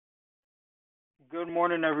Good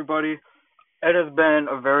morning, everybody. It has been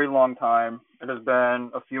a very long time. It has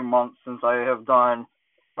been a few months since I have done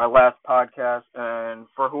my last podcast, and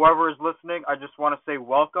for whoever is listening, I just want to say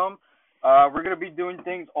welcome. We're going to be doing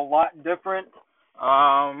things a lot different.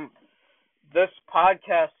 Um, this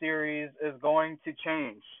podcast series is going to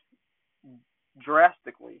change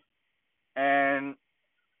drastically, and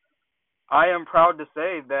I am proud to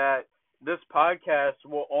say that this podcast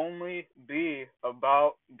will only be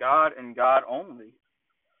about God and God only.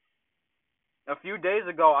 A few days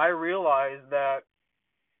ago, I realized that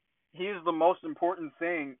he's the most important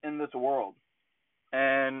thing in this world.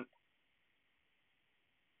 And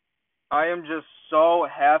I am just so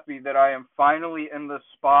happy that I am finally in this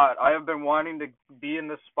spot. I have been wanting to be in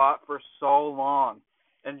this spot for so long.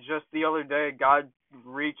 And just the other day, God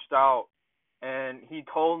reached out and he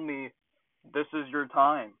told me, this is your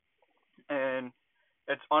time. And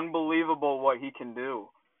it's unbelievable what he can do.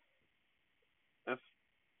 It's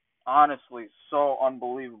honestly so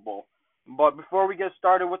unbelievable. But before we get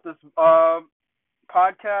started with this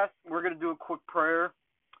podcast, we're going to do a quick prayer.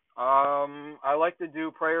 I like to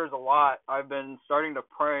do prayers a lot. I have been starting to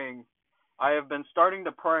pray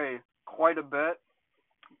quite a bit,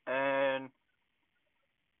 and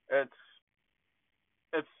it's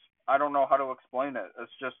it's I don't know how to explain it.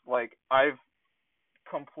 It's just like I've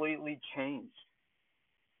completely changed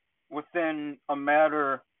within a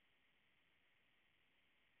matter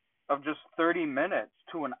of just 30 minutes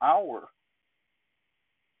to an hour.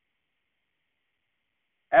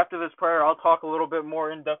 After this prayer, I'll talk a little bit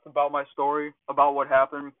more in depth about my story, about what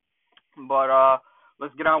happened. But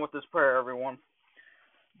let's get on with this prayer, everyone.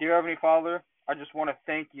 Dear Heavenly Father, I just want to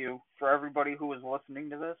thank you for everybody who is listening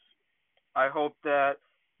to this. I hope that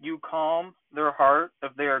you calm their heart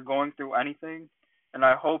if they are going through anything, and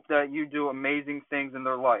I hope that you do amazing things in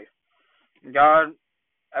their life. God,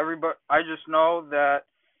 everybody, I just know that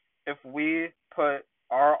if we put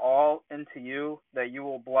our all into you, that you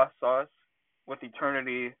will bless us with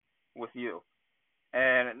eternity with you.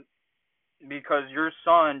 And because your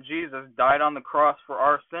son, Jesus, died on the cross for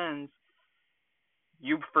our sins,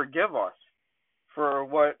 you forgive us for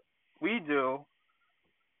what we do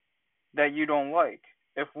that you don't like.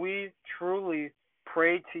 If we truly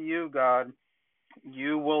pray to you, God,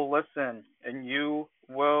 you will listen and you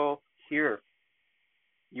will hear.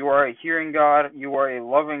 You are a hearing God. You are a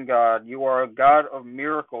loving God. You are a God of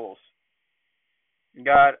miracles.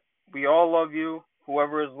 God, we all love you,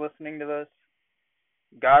 whoever is listening to this.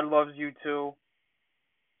 God loves you too.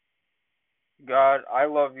 God, I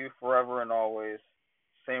love you forever and always.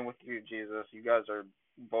 Same with you, Jesus. You guys are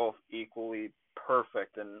both equally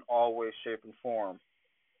perfect in all ways, shape, and form.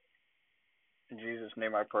 In Jesus'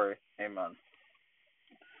 name I pray. Amen.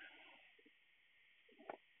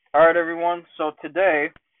 Alright, everyone. So today,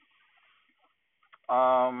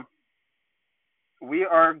 we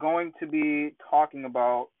are going to be talking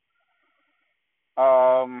about,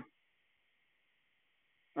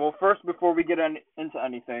 well, first, before we get into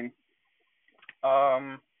anything,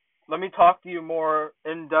 let me talk to you more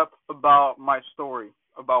in depth about my story,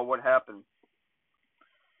 about what happened.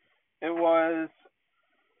 It was,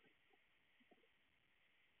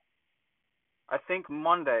 I think,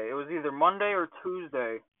 Monday. It was either Monday or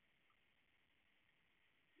Tuesday.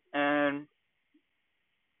 And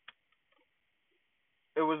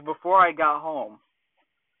it was before I got home.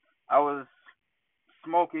 I was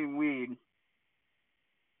smoking weed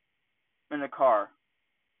in the car.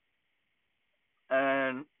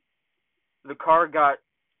 And the car got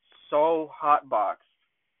so hotboxed.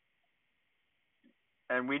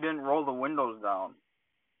 And we didn't roll the windows down.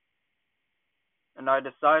 And I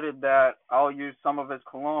decided that I'll use some of his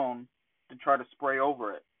cologne to try to spray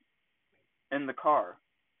over it in the car.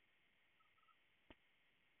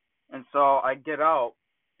 And so I get out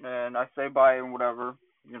and I say bye and whatever,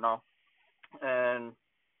 and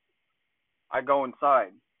I go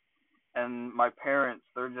inside. And my parents,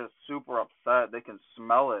 they're just super upset. They can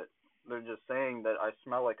smell it. They're just saying that I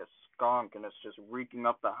smell like a skunk and it's just reeking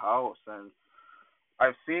up the house. And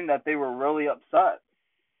I've seen that they were really upset.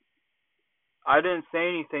 I didn't say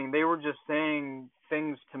anything. They were just saying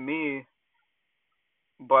things to me,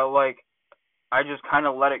 but like I just kind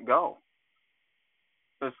of let it go.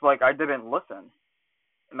 It's like I didn't listen,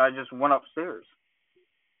 and I just went upstairs.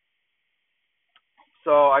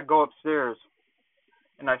 So I go upstairs,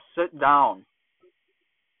 and I sit down,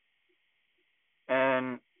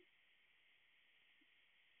 and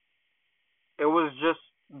it was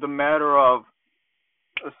just the matter of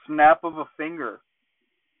a snap of a finger.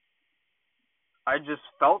 I just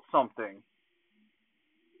felt something.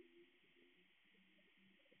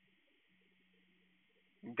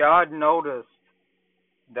 God noticed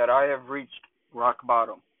that I have reached rock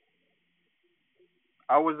bottom.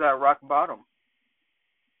 I was at rock bottom.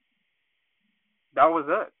 That was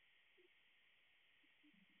it.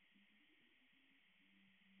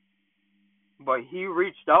 But he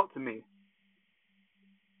reached out to me,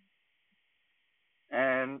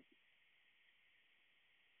 and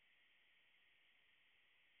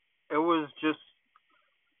it was just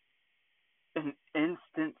an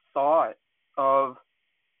instant thought of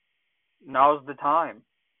now's the time.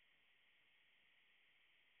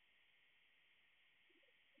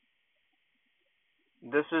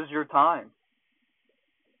 This is your time.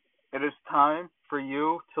 It is time for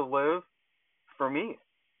you to live for me.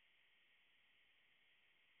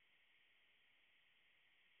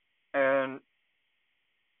 And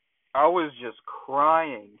I was just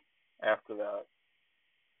crying after that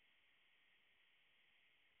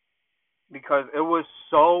because it was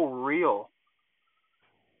so real.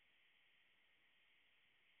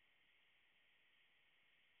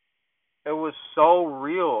 It was so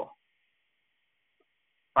real.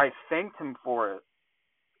 I thanked him for it.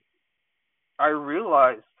 I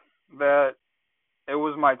realized that it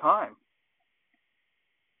was my time.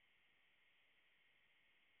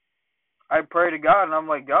 I pray to God and I'm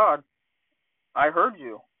like, God, I heard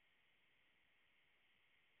you.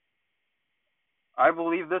 I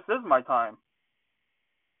believe this is my time.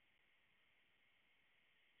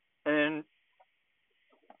 And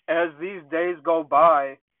as these days go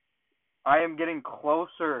by, I am getting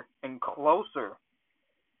closer and closer.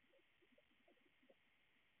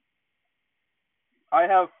 I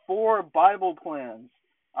have 4 Bible plans.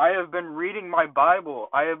 I have been reading my Bible.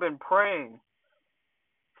 I have been praying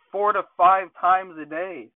 4 to 5 times a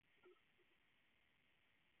day.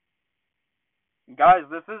 Guys,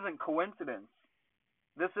 this isn't coincidence.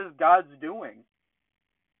 This is God's doing.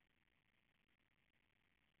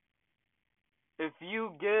 If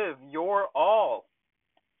you give your all,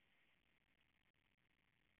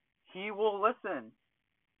 He will listen.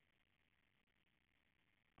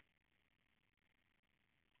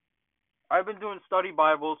 I've been doing study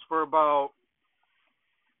Bibles for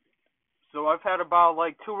so I've had about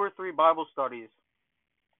like 2 or 3 Bible studies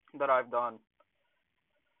that I've done.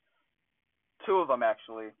 2 of them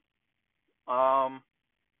actually.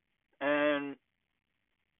 And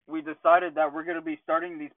we decided that we're going to be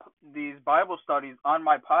starting these Bible studies on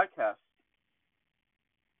my podcast.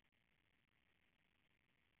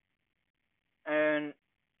 And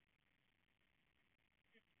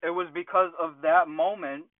it was because of that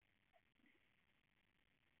moment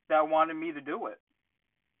that wanted me to do it.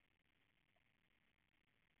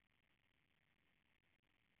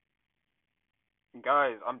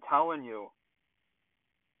 Guys, I'm telling you,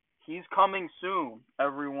 He's coming soon,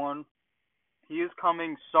 everyone. He is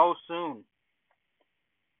coming so soon.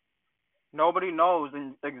 Nobody knows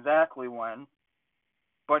exactly when,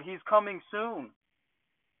 but He's coming soon.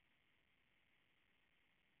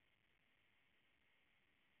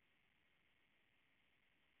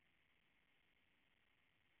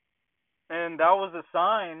 And that was a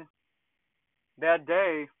sign that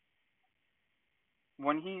day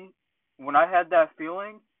when I had that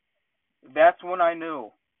feeling, that's when I knew.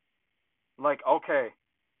 Like, okay,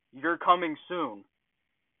 you're coming soon.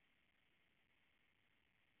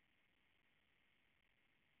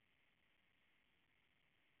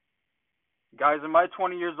 Guys, in my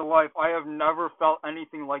 20 years of life, I have never felt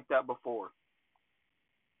anything like that before.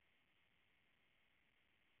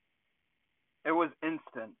 It was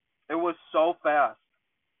instant. It was so fast.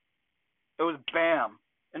 It was bam,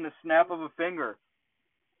 in the snap of a finger.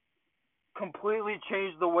 Completely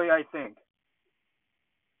changed the way I think.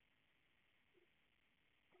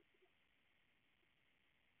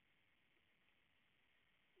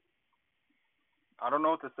 I don't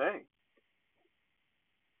know what to say.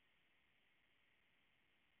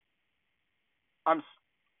 I'm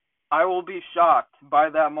I will be shocked by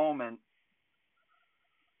that moment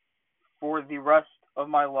for the rest of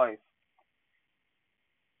my life.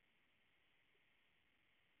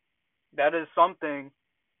 That is something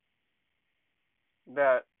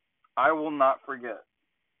that I will not forget.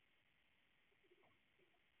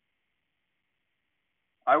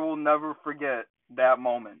 I will never forget that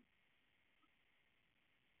moment.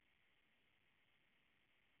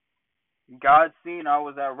 God seen I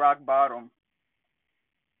was at rock bottom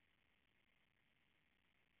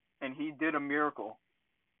and He did a miracle.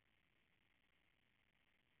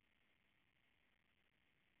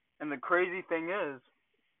 And the crazy thing is,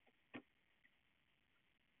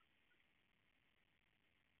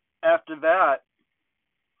 after that,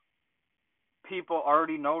 people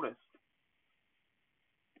already noticed.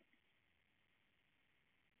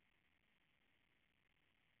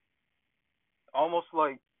 almost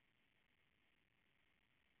like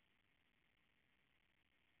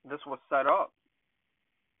this was set up.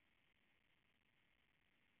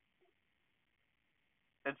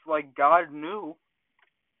 It's like God knew.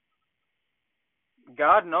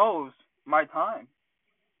 God knows my time.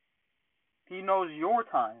 He knows your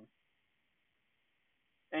time.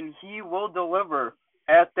 And He will deliver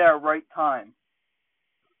at that right time.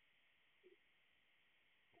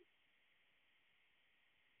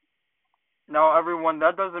 Now, everyone,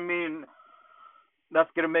 that doesn't mean that's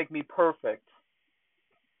going to make me perfect.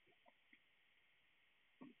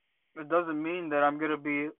 It doesn't mean that I'm going to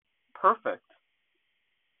be perfect.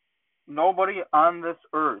 Nobody on this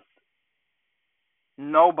earth,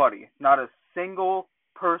 nobody, not a single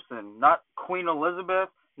person, not Queen Elizabeth,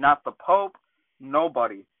 not the Pope,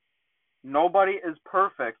 nobody. Nobody is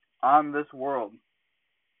perfect on this world.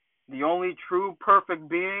 The only true perfect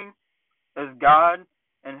being is God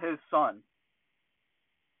and His Son.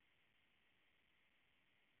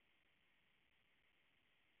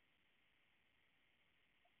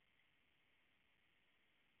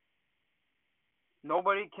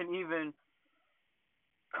 Nobody can even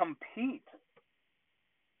compete.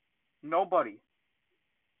 Nobody.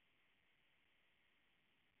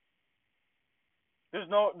 There's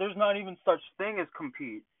not even such thing as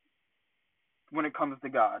compete when it comes to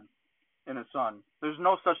God and His Son. There's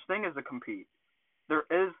no such thing as a compete. There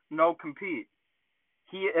is no compete.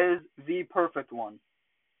 He is the perfect one.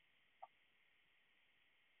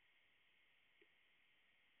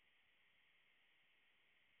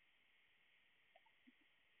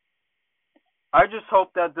 I just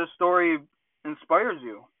hope that this story inspires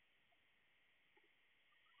you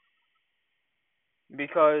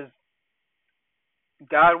because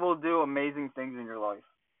God will do amazing things in your life.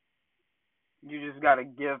 You just got to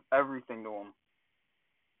give everything to Him.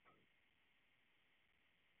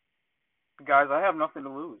 Guys, I have nothing to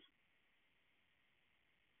lose.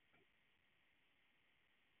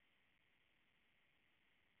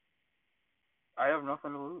 I have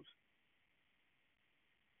nothing to lose.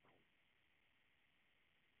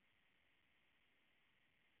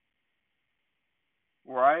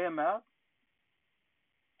 Where I am at,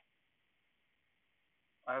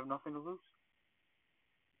 I have nothing to lose.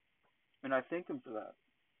 And I thank Him for that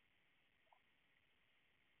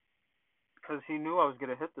because He knew I was going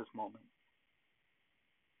to hit this moment.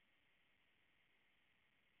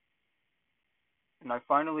 And I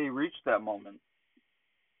finally reached that moment.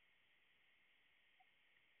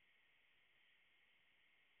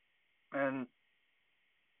 And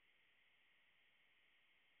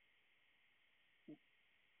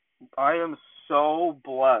I am so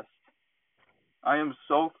blessed. I am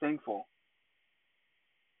so thankful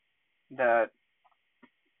that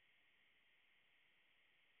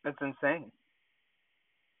it's insane.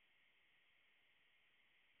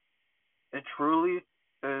 It truly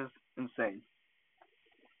is insane.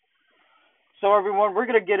 So everyone, we're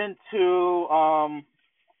gonna get into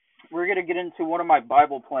one of my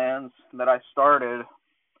Bible plans that I started,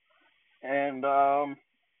 and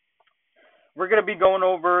we're gonna be going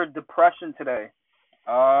over depression today.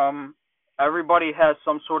 Um, Everybody has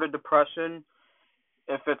some sort of depression.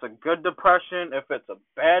 If it's a good depression, if it's a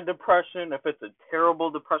bad depression, if it's a terrible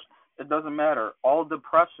depression, it doesn't matter. All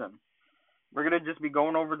depression. We're gonna just be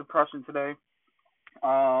going over depression today.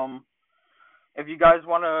 Um, if you guys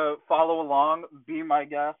want to follow along, be my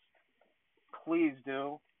guest, please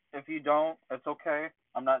do. If you don't, it's okay.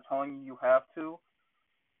 I'm not telling you you have to,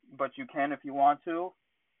 but you can if you want to.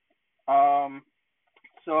 Um,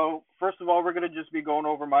 so first of all, we're gonna just be going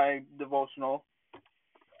over my devotional.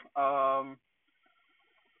 Um,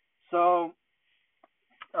 so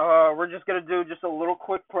we're just gonna do just a little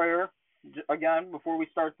quick prayer again before we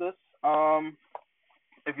start this.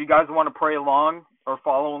 If you guys want to pray along or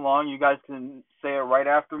follow along, you guys can say it right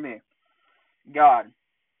after me. God,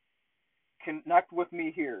 connect with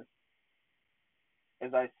me here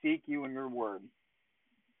as I seek you in your word.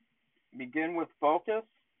 Begin with focus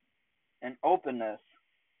and openness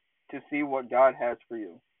to see what God has for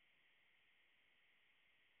you.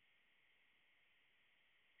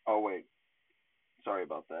 Oh, wait. Sorry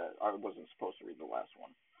about that. I wasn't supposed to read the last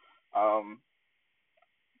one. Um,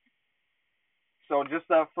 so just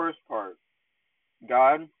that first part.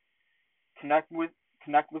 God, connect with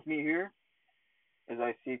connect with me here as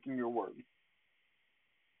I seek in your word.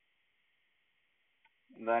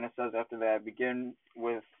 And then it says after that, begin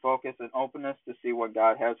with focus and openness to see what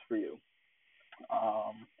God has for you.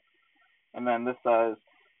 Um, and then this says,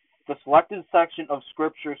 the selected section of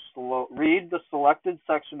scripture read the selected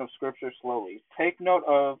section of scripture slowly. Take note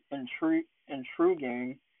of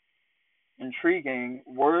intriguing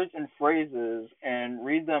words and phrases and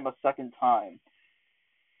read them a second time.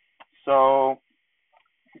 So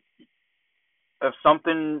if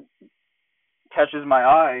something catches my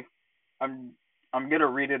eye, I'm I'm gonna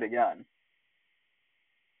read it again.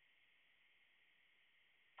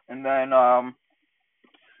 And then I'll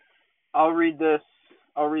read this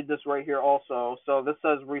I'll read this right here also. So this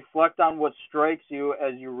says reflect on what strikes you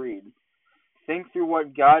as you read. Think through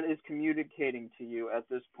what God is communicating to you at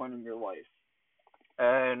this point in your life.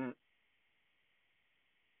 And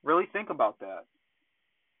really think about that.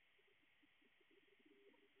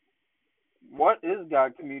 What is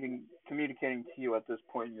God communicating to you at this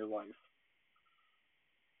point in your life?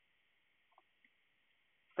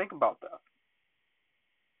 Think about that.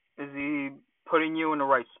 Is he putting you in the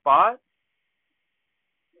right spot?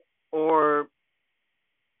 Or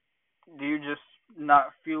do you just not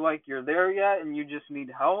feel like you're there yet and you just need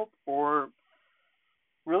help? Or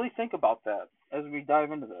really think about that as we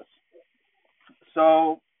dive into this.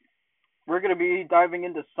 So, we're going to be diving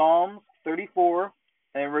into Psalms 34,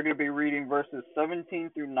 and we're going to be reading verses 17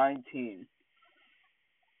 through 19.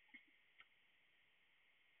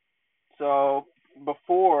 So,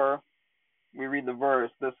 before we read the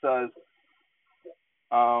verse, this says,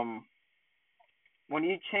 when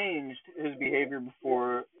he changed his behavior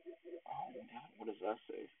before, oh my God, what does that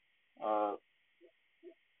say?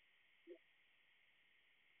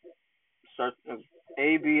 Starts as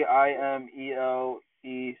Abimelech.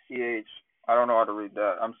 I don't know how to read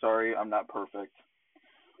that. I'm sorry, I'm not perfect.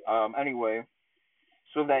 Anyway,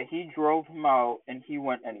 so that he drove him out and he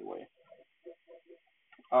went anyway.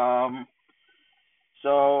 Um,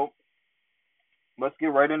 so let's get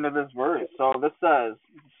right into this verse. So this says,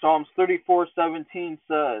 Psalms 34:17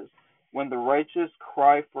 says, when the righteous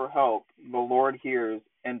cry for help, the Lord hears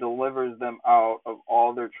and delivers them out of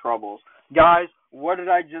all their troubles. Guys, what did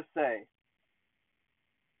I just say?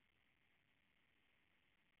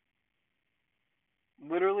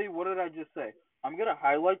 Literally, what did I just say? I'm going to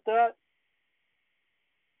highlight that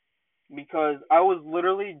because I was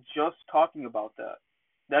literally just talking about that.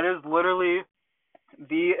 That is literally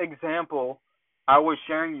the example I was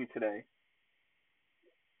sharing you today.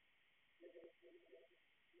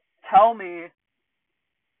 Tell me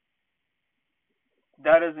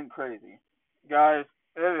that isn't crazy. Guys,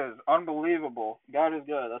 it is unbelievable. God is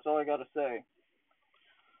good. That's all I got to say.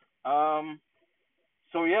 Um,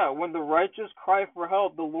 so yeah, when the righteous cry for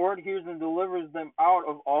help, the Lord hears and delivers them out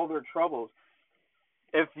of all their troubles.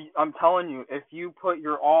 If I'm telling you, if you put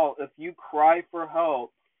your all, if you cry for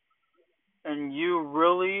help, and you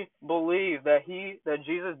really believe that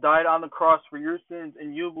Jesus died on the cross for your sins,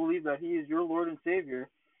 and you believe that he is your Lord and Savior,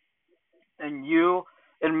 and you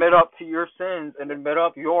admit up to your sins and admit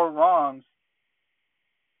up your wrongs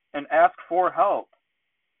and ask for help,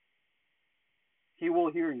 he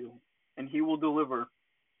will hear you and he will deliver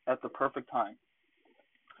at the perfect time.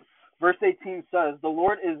 Verse 18 says, the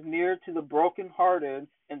Lord is near to the brokenhearted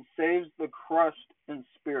and saves the crushed in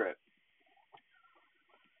spirit.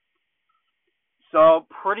 So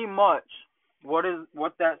pretty much what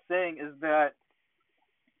that's saying is that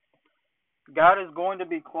God is going to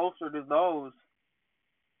be closer to those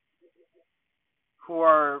who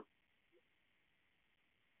are,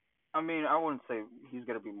 I mean, I wouldn't say he's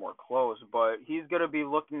going to be more close, but he's going to be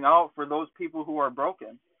looking out for those people who are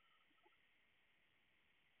broken.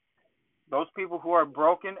 Those people who are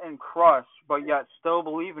broken and crushed, but yet still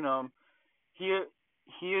believe in him,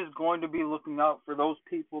 he is going to be looking out for those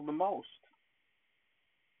people the most.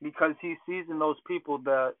 Because he sees in those people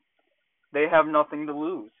that they have nothing to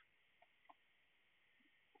lose.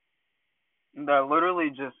 That literally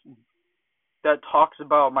just, that talks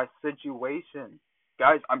about my situation.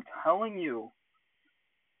 Guys, I'm telling you,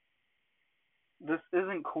 this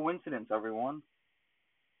isn't coincidence, everyone.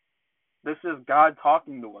 This is God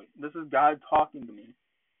talking to me. This is God talking to me.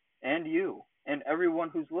 And you. And everyone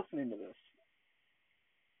who's listening to this.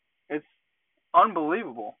 It's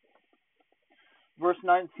unbelievable. Verse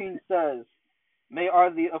 19 says, many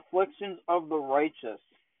are the afflictions of the righteous.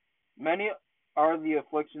 Many are the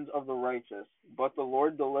afflictions of the righteous, but the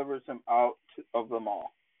Lord delivers him out of them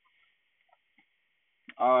all.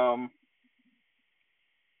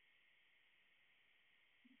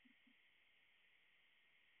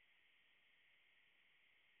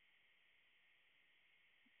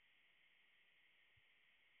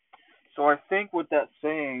 So I think what that's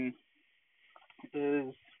saying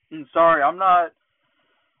is, I'm sorry, I'm not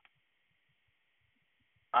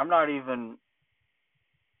even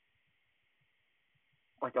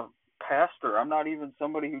like a pastor. I'm not even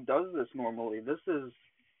somebody who does this normally.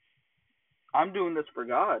 I'm doing this for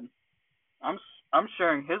God. I'm I'm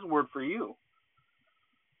sharing His word for you.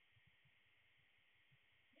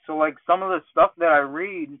 So, like, some of the stuff that I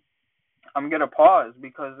read, I'm going to pause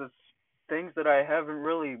because it's things that I haven't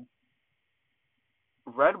really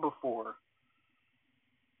read before.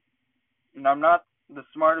 And I'm not the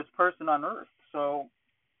smartest person on earth. So,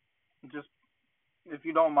 just, if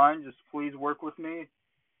you don't mind, just please work with me.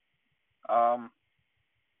 Um,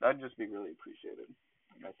 that'd just be really appreciated.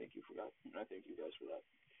 And I thank you for that. And I thank you guys for that.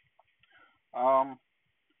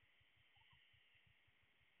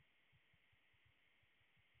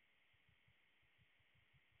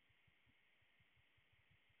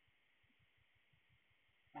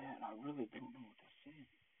 Man, I really don't know what to say.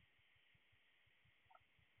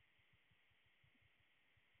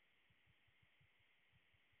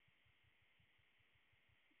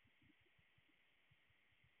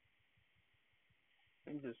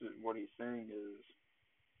 I think this is what he's saying is,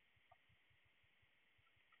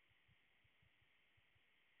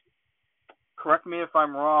 correct me if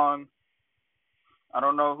I'm wrong. I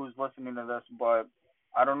don't know who's listening to this, but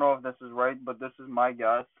I don't know if this is right, but this is my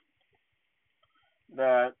guess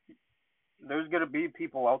that there's going to be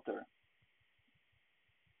people out there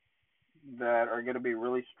that are going to be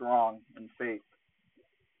really strong in faith,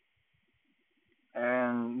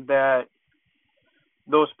 and that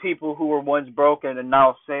those people who were once broken and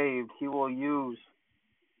now saved, he will use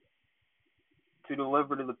to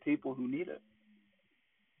deliver to the people who need it.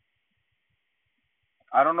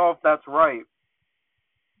 I don't know if that's right,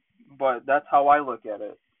 but that's how I look at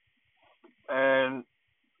it. And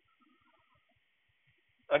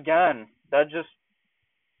again, that's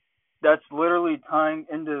literally tying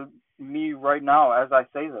into me right now as I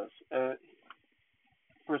say this.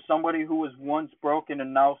 For somebody who was once broken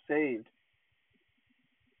and now saved,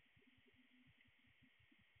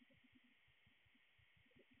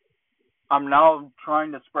 I'm now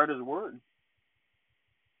trying to spread his word.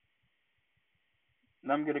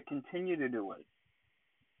 And I'm going to continue to do it.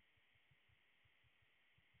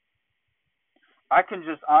 I can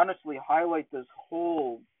just honestly highlight this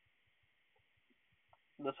whole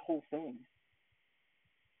thing.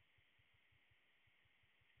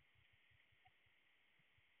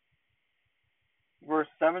 Verse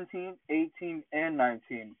 17, 18, and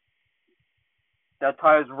 19. That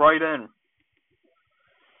ties right in.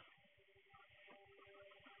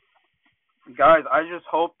 Guys, I just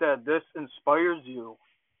hope that this inspires you.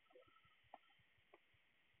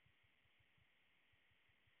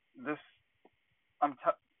 This I'm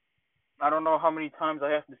t- I don't know how many times I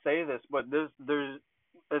have to say this, but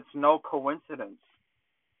it's no coincidence.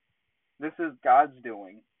 This is God's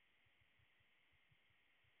doing.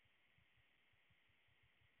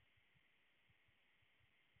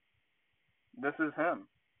 This is him.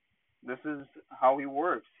 This is how he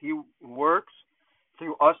works. He works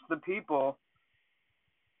through us the people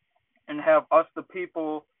and have us the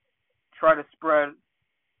people try to spread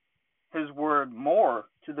his word more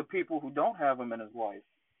to the people who don't have him in his life.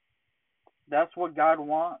 That's what God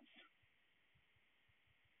wants.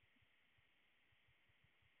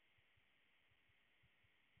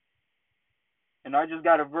 And I just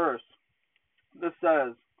got a verse. This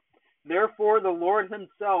says, "Therefore the Lord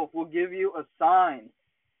himself will give you a sign.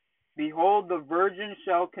 Behold, the virgin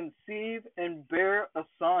shall conceive and bear a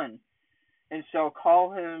son, and shall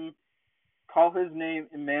call his name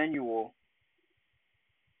Emmanuel."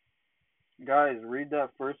 Guys, read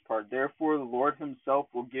that first part. Therefore the Lord himself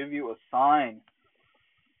will give you a sign.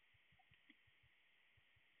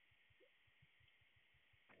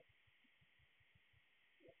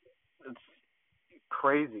 It's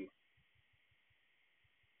crazy.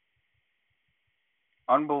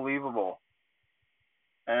 Unbelievable.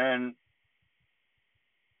 And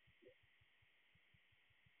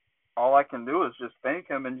all I can do is just thank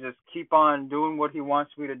him and just keep on doing what he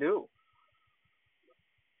wants me to do.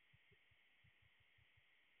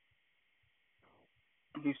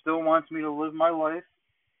 He still wants me to live my life.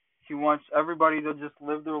 He wants everybody to just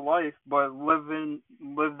live their life, but live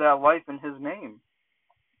that life in his name.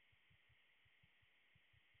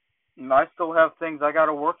 And I still have things I got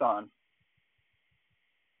to work on.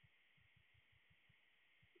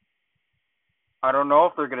 I don't know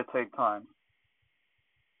if they're going to take time.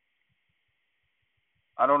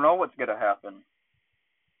 I don't know what's going to happen.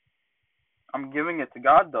 I'm giving it to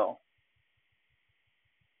God, though.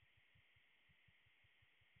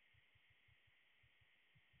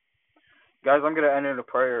 Guys, I'm going to end in a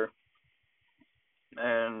prayer.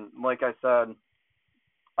 And like I said,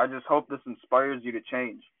 I just hope this inspires you to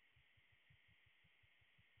change.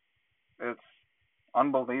 It's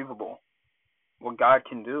unbelievable what God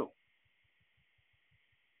can do.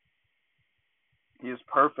 He is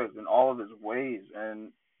perfect in all of his ways,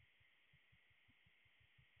 and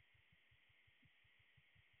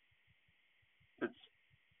it's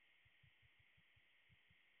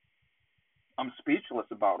I'm speechless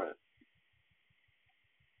about it.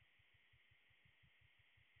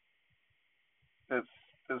 It's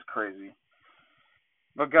it's crazy.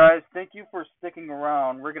 But guys, thank you for sticking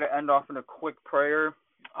around. We're gonna end off in a quick prayer.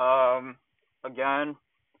 Um, Again,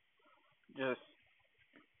 just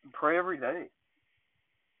pray every day.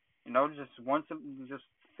 Just once, just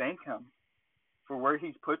thank him for where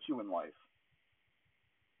he's put you in life,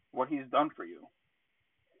 what he's done for you.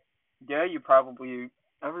 Yeah,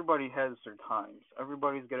 everybody has their times.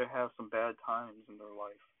 Everybody's gonna have some bad times in their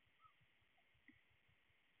life.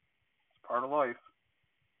 It's part of life.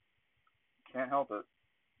 Can't help it.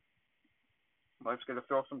 Life's gonna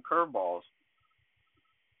throw some curveballs,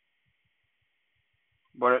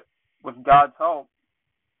 but with God's help,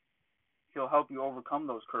 he'll help you overcome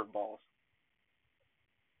those curveballs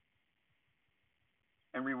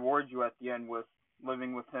and reward you at the end with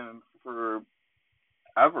living with him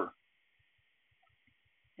forever,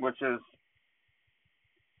 which is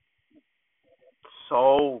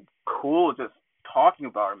so cool just talking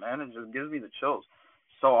about it, man. It just gives me the chills.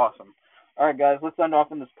 So awesome. All right, guys, let's end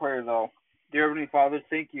off in this prayer, though. Dear Heavenly Father,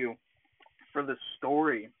 thank you for this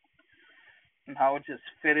story and how it just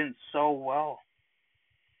fit in so well.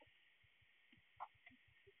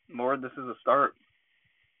 Lord, this is a start.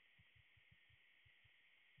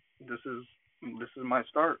 This is my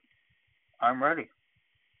start. I'm ready.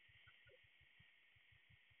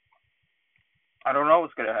 I don't know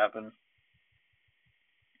what's gonna happen.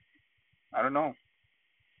 I don't know,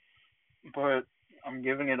 but I'm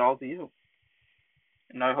giving it all to you,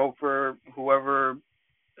 and I hope for whoever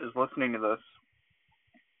is listening to this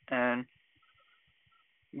and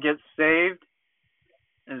gets saved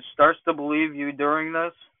and starts to believe you during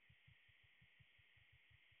this,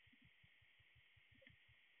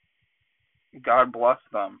 God bless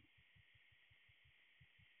them.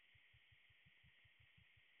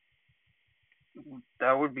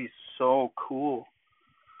 That would be so cool.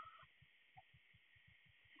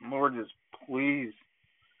 Lord, just please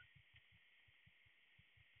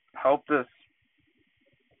help this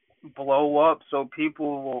blow up so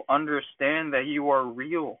people will understand that you are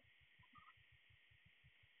real.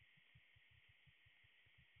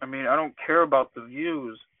 I mean, I don't care about the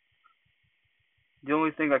views. The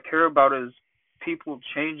only thing I care about is people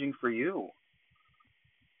changing for you.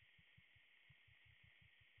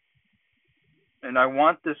 And I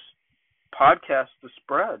want this podcast to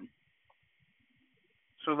spread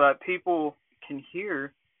so that people can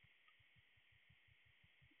hear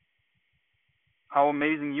how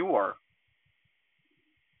amazing you are.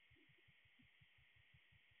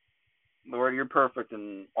 Lord, you're perfect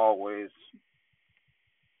in all ways,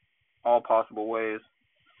 all possible ways.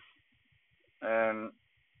 And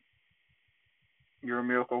you're a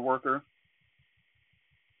miracle worker.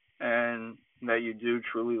 And that you do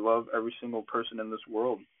truly love every single person in this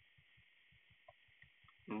world.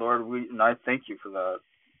 Lord, and I thank you for that.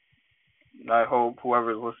 And I hope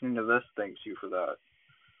whoever is listening to this thanks you for that.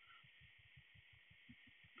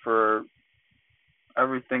 For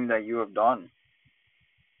everything that you have done.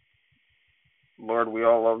 Lord, we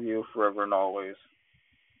all love you forever and always.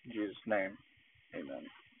 In Jesus' name, amen.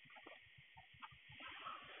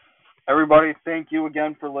 Everybody, thank you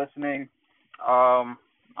again for listening. I'm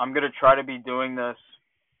going to try to be doing this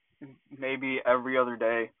maybe every other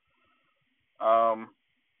day. Um,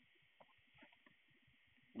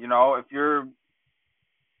 if you're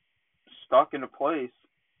stuck in a place,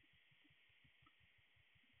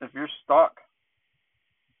 if you're stuck,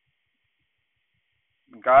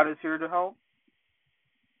 God is here to help.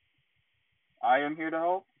 I am here to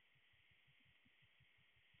help.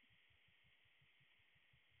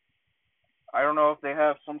 I don't know if they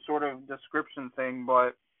have some sort of description thing,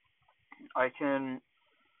 but I can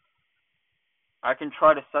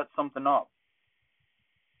try to set something up.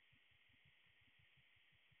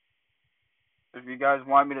 If you guys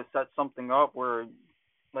want me to set something up where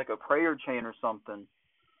like a prayer chain or something,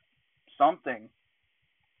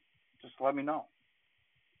 just let me know.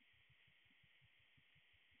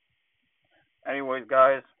 Anyways,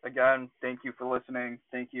 guys, again, thank you for listening.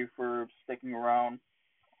 Thank you for sticking around.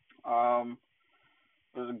 Um,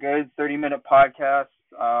 it was a good 30-minute podcast.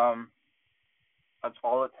 That's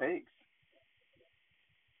all it takes.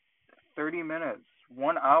 30 minutes,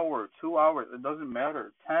 1 hour, 2 hours, it doesn't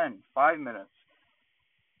matter. 10, 5 minutes.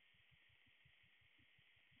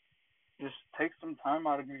 Just take some time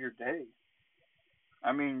out of your day.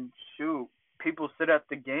 I mean, shoot, people sit at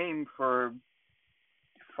the game for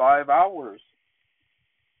 5 hours.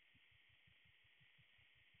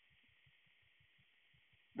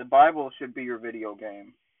 The Bible should be your video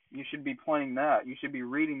game. You should be playing that. You should be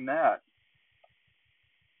reading that.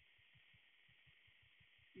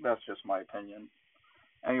 That's just my opinion.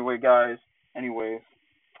 Anyway, guys, anyways,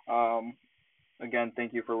 um, again,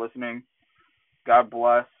 thank you for listening. God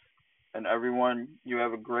bless, and everyone, you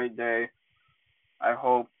have a great day. I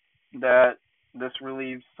hope that this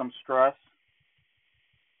relieves some stress,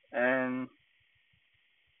 and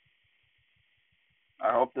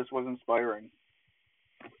I hope this was inspiring.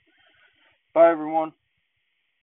 Bye, everyone.